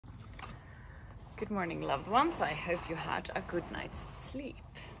Good morning, loved ones. I hope you had a good night's sleep.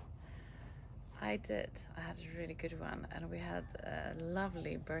 I did. I had a really good one, and we had a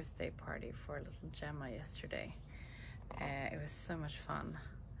lovely birthday party for little Gemma yesterday. It was so much fun,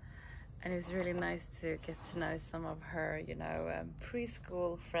 and it was really nice to get to know some of her,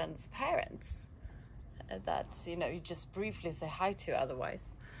 preschool friends' parents that you just briefly say hi to otherwise.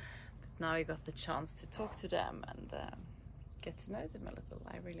 But now you got the chance to talk to them and get to know them a little.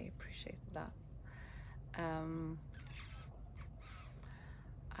 I really appreciate that.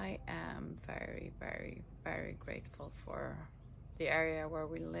 I am very, very, very grateful for the area where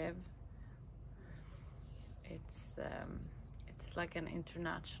we live. It's like an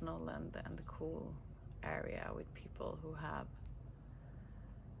international and cool area with people who have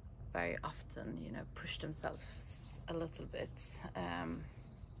very often, pushed themselves a little bit,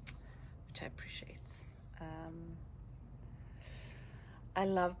 which I appreciate. I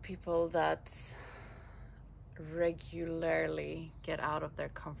love people that regularly get out of their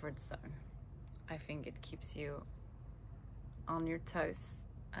comfort zone. I think it keeps you on your toes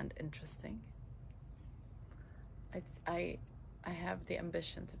and interesting. I have the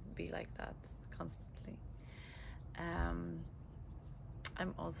ambition to be like that constantly. I'm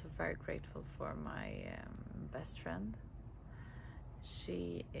also very grateful for my best friend.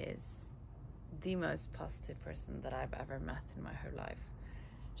 She is the most positive person that I've ever met in my whole life.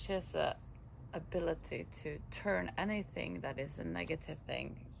 She has a ability to turn anything that is a negative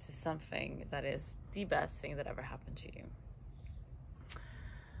thing to something that is the best thing that ever happened to you.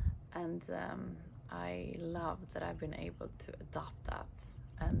 And I love that I've been able to adopt that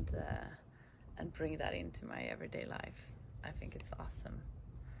and bring that into my everyday life. I think it's awesome.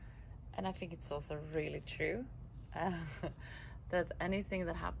 And I think it's also really true that anything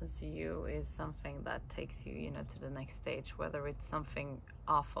that happens to you is something that takes you, to the next stage, whether it's something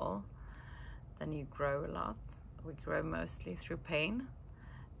awful, then you grow a lot. We grow mostly through pain,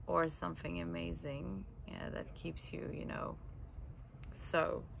 or something amazing that keeps you,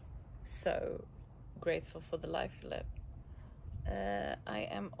 so grateful for the life you live. I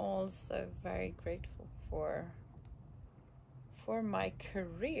am also very grateful for my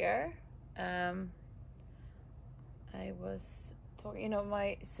career. I was talking,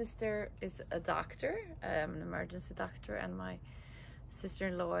 my sister is a doctor, an emergency doctor, and my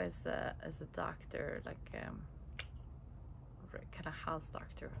sister-in-law is a doctor, like kind of house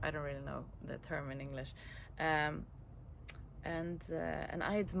doctor. I don't really know the term in English. And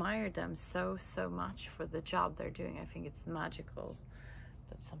I admire them so much for the job they're doing. I think it's magical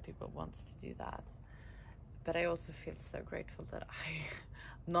that some people want to do that. But I also feel so grateful that I'm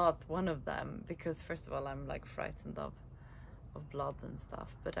not one of them, because first of all, I'm like frightened of blood and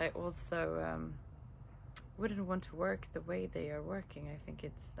stuff. But I also wouldn't want to work the way they are working. I think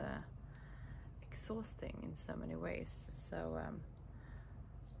it's exhausting in so many ways. So I'm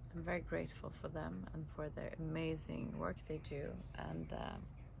very grateful for them and for their amazing work they do,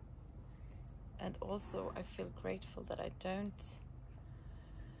 and also I feel grateful that I don't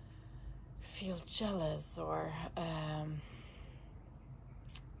feel jealous or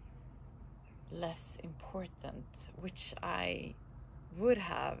less important, which I would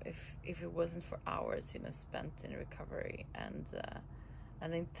have if it wasn't for hours spent in recovery and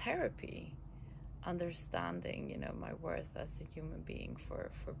in therapy, understanding my worth as a human being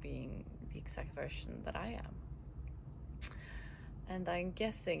for being the exact version that I am. And I'm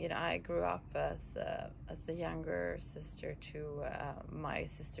guessing I grew up as the younger sister to my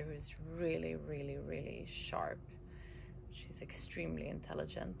sister, who's really, really, really sharp. She's extremely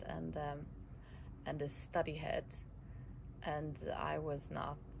intelligent and a study head, and I was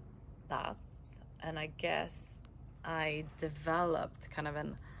not that. And I guess I developed kind of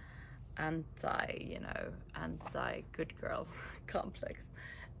an anti good girl complex,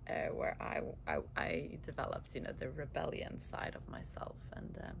 where I developed the rebellion side of myself,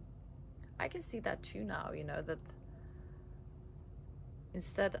 and I can see that too now, that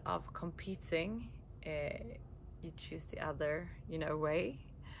instead of competing, you choose the other way.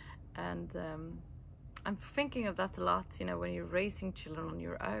 And I'm thinking of that a lot, when you're raising children on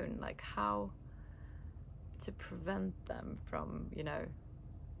your own, like how to prevent them from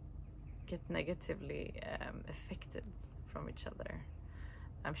get negatively affected from each other.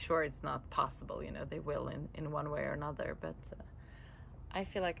 I'm sure it's not possible, they will in one way or another, but I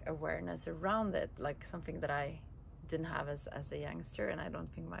feel like awareness around it, like something that I didn't have as a youngster, and I don't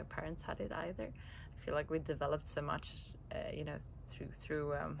think my parents had it either. I feel like we developed so much,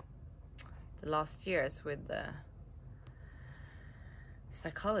 through the last years with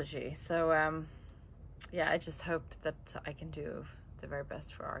psychology. So yeah, I just hope that I can do the very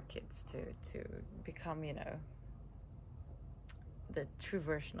best for our kids to become, you know, the true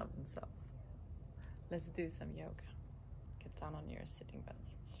version of themselves. Let's do some yoga. Get down on your sitting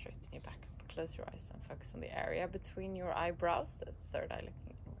bones, straighten your back up, close your eyes and focus on the area between your eyebrows, the third eye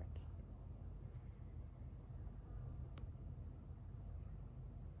looking inwards.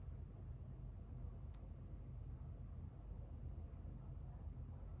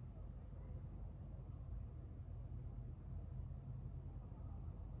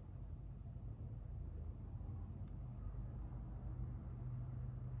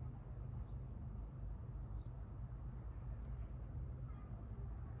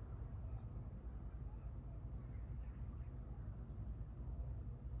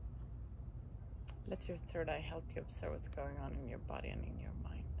 Let your third eye help you observe what's going on in your body and in your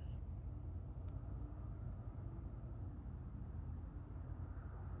mind.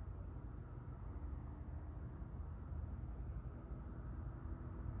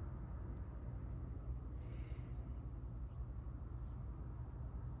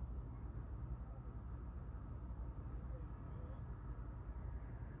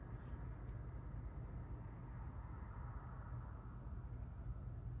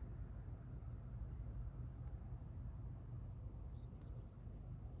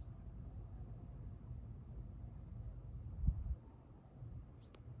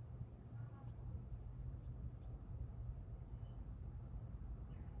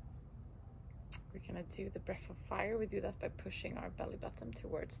 We're gonna do the breath of fire. We do that by pushing our belly button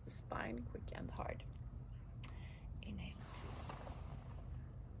towards the spine, quick and hard. Inhale, twist.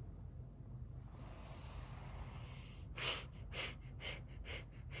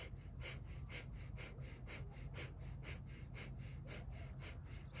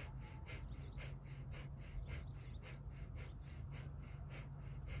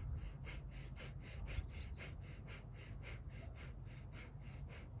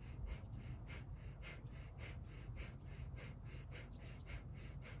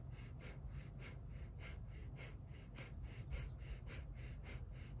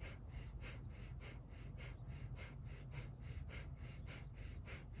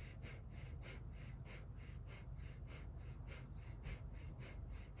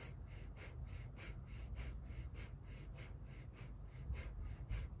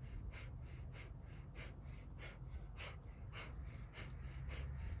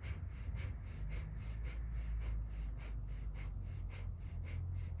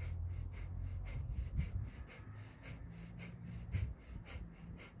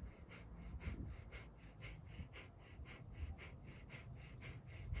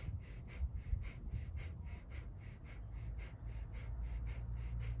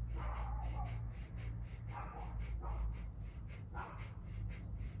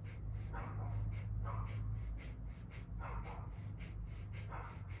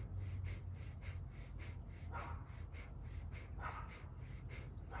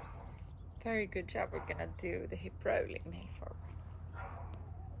 Very good job. We're gonna do the hip rolling. Inhale forward.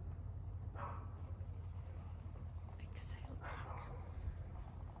 Exhale back.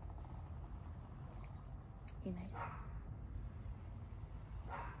 Inhale.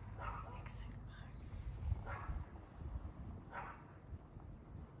 Exhale back.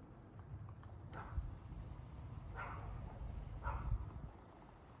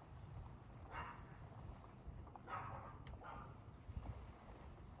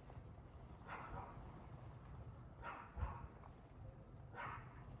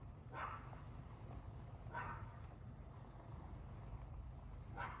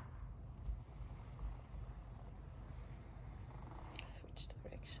 Switch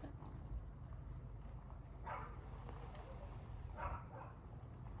direction.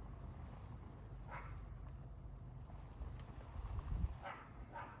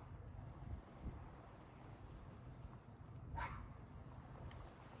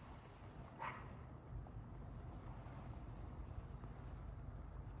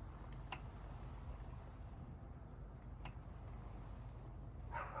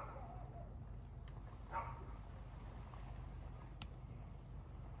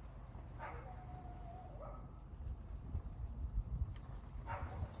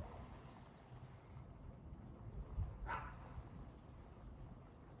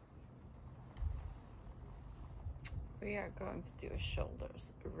 We are going to do a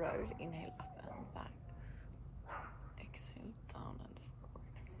shoulders roll. Inhale up and back. Exhale down and forward.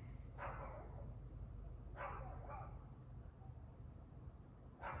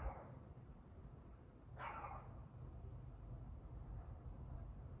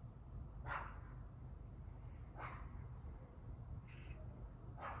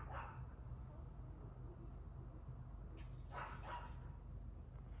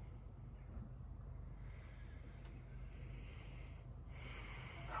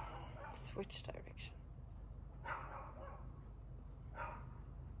 which direction?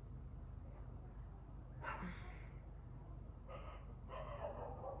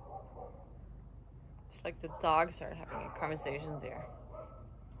 It's like the dogs are having conversations here.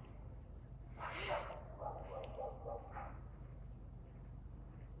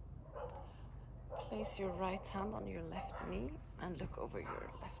 Place your right hand on your left knee and look over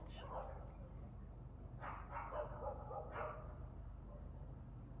your left shoulder.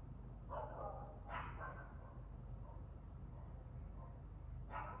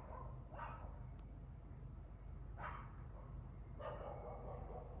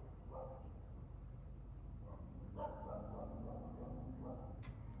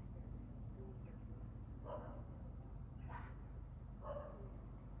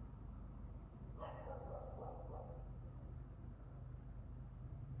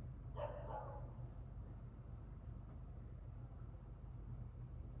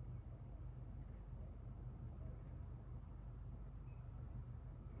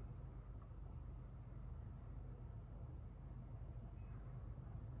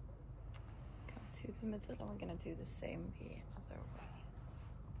 To the middle, and we're going to do the same the other way.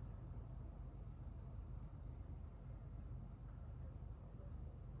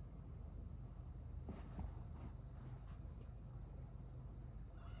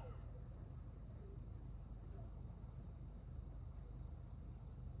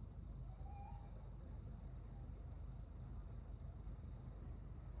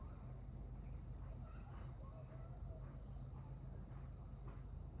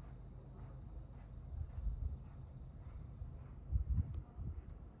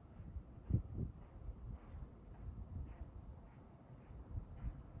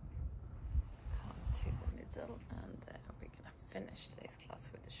 And we're gonna finish today's class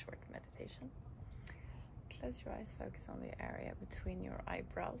with a short meditation. Close your eyes, focus on the area between your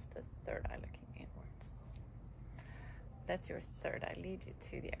eyebrows, the third eye looking inwards. Let your third eye lead you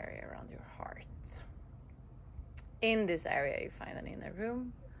to the area around your heart. In this area, you find an inner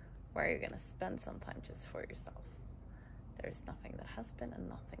room where you're gonna spend some time just for yourself. There is nothing that has been and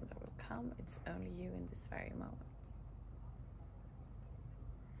nothing that will come. It's only you in this very moment.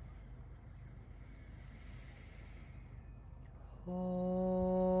 Om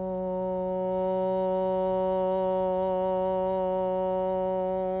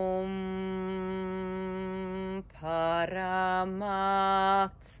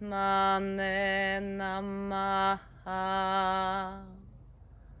Paramatmane Namaha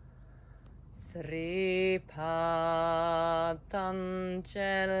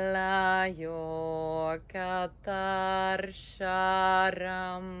Sripadanjala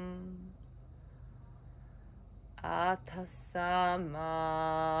Yogadarsharam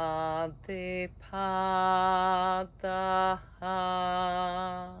Atasamadipadaha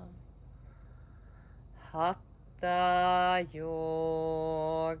Hatha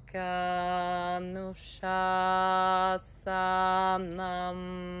Yoganushasanam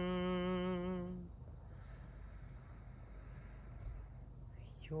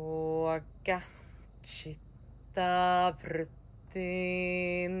Yoga Chitta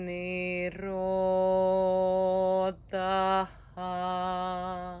Vritti Nirodha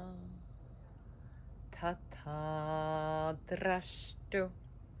Tata Drashtu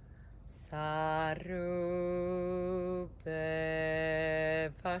Sarube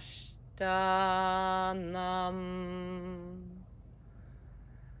Vashtanam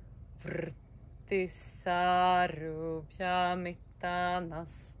Vritti Sarubhya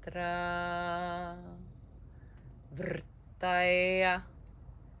Mitanastra Vrittaya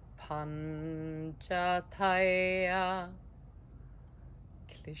Panchataya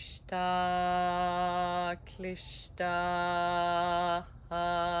Klishta Klishta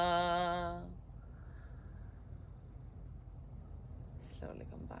Slowly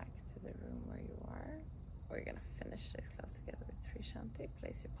come back to the room where you are. We're gonna finish this class together with 3 Shanti.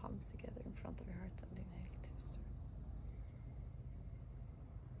 Place your palms together in front of your heart and inhale to start.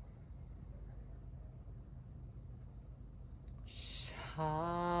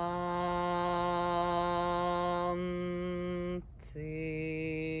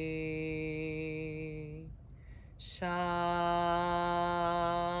 Shanti Shanti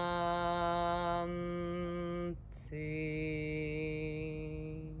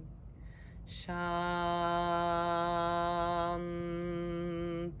Shanti.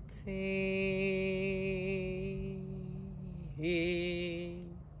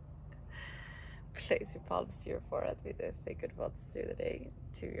 Place your palms to your forehead with the sacred words through the day,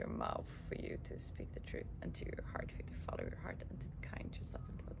 to your mouth for you to speak the truth, and to your heart for you to follow your heart and to be kind to yourself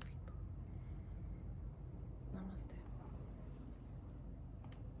and to other people. Namaste.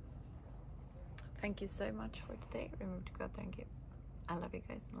 thank you so much for today. Remember to go out there and give. I love you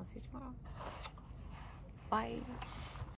guys, and I'll see you tomorrow. Bye.